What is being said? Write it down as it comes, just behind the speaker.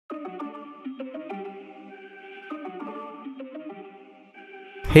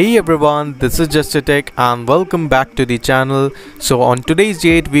Hey everyone, this is Just a Tech and welcome back to the channel. So on today's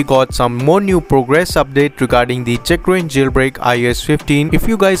date we got some more new progress update regarding the Checkra1n jailbreak iOS 15. If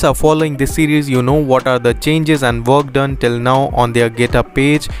you guys are following this series, you know what are the changes and work done till now on their GitHub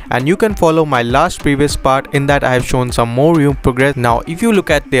page, and you can follow my last previous part. In that I have shown some more new progress. Now if you look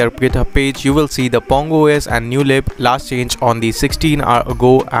at their GitHub page, you will see the PongoOS and NewLib last change on the 16 hour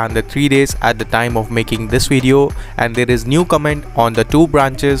ago and the 3 days at the time of making this video, and there is new comment on the two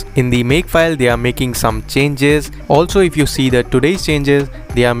branches. In the make file they are making some changes. Also if you see the today's changes,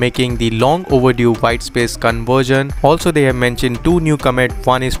 they are making the long overdue white space conversion. Also they have mentioned two new commit.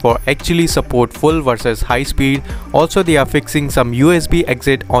 One is for actually support full versus high speed. Also they are fixing some USB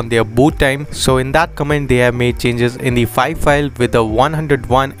exit on their boot time. So in that comment they have made changes in the 5 file with the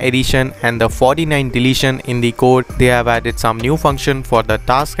 101 addition and the 49 deletion in the code. They have added some new function for the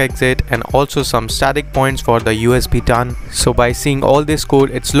task exit and also some static points for the USB turn. So by seeing all this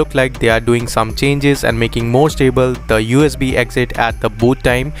code, it's looked like they are doing some changes and making more stable the USB exit at the boot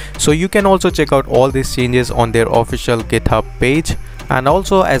time. So you can also check out all these changes on their official GitHub page. And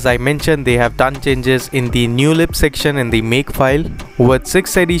also as I mentioned, they have done changes in the NewLib section in the make file. With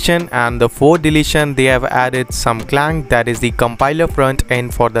 6 addition and the 4 deletion, they have added some Clang, that is the compiler front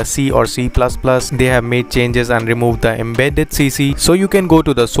end for the C or C++. They have made changes and removed the embedded CC. So you can go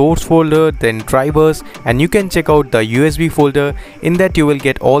to the source folder, then drivers, and you can check out the USB folder. In that you will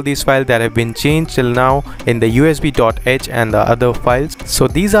get all these files that have been changed till now in the usb.h and the other files. So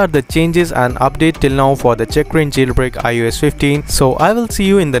these are the changes and update till now for the Checkra1n jailbreak iOS 15. So I will see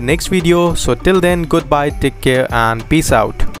you in the next video. So till then, goodbye, take care and peace out.